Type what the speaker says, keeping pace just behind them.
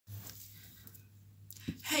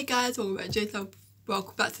Hey guys, welcome back to Jason.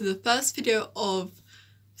 Welcome back to the first video of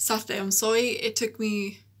Saturday. I'm sorry it took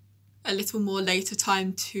me a little more later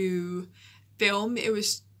time to film. It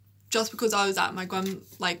was just because I was at my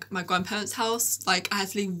grandparents' house. Like, I had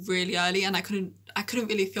to leave really early and I couldn't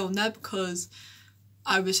really film there because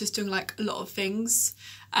I was just doing like a lot of things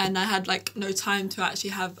and I had like no time to actually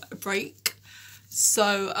have a break.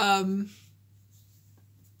 So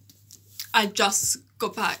I just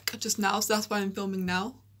got back just now, so that's why I'm filming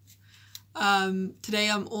now. Today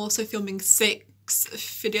I'm also filming 6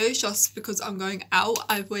 videos just because I'm going out.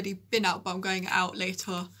 I've already been out, but I'm going out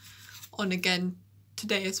later on again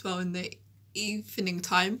today as well in the evening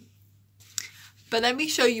time. But let me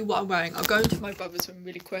show you what I'm wearing. I'll go into my brother's room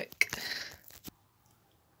really quick.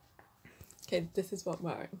 Okay, this is what I'm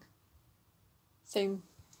wearing. Same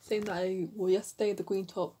that I wore yesterday, the green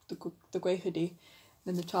top, the grey hoodie,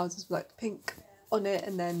 and then the trousers with like pink on it,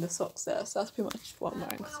 and then the socks there. So that's pretty much what I'm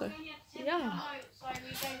wearing. So yeah,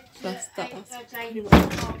 that's pretty much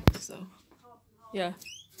it. So yeah.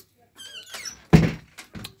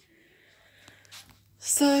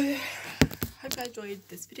 So hope you enjoyed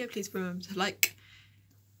this video. Please remember to like,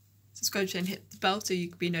 subscribe, and hit the bell so you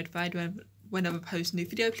can be notified whenever I post a new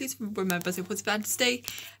video. Please remember to put to stay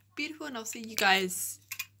beautiful, and I'll see you guys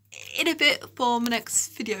in a bit for my next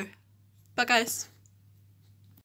video. Bye guys.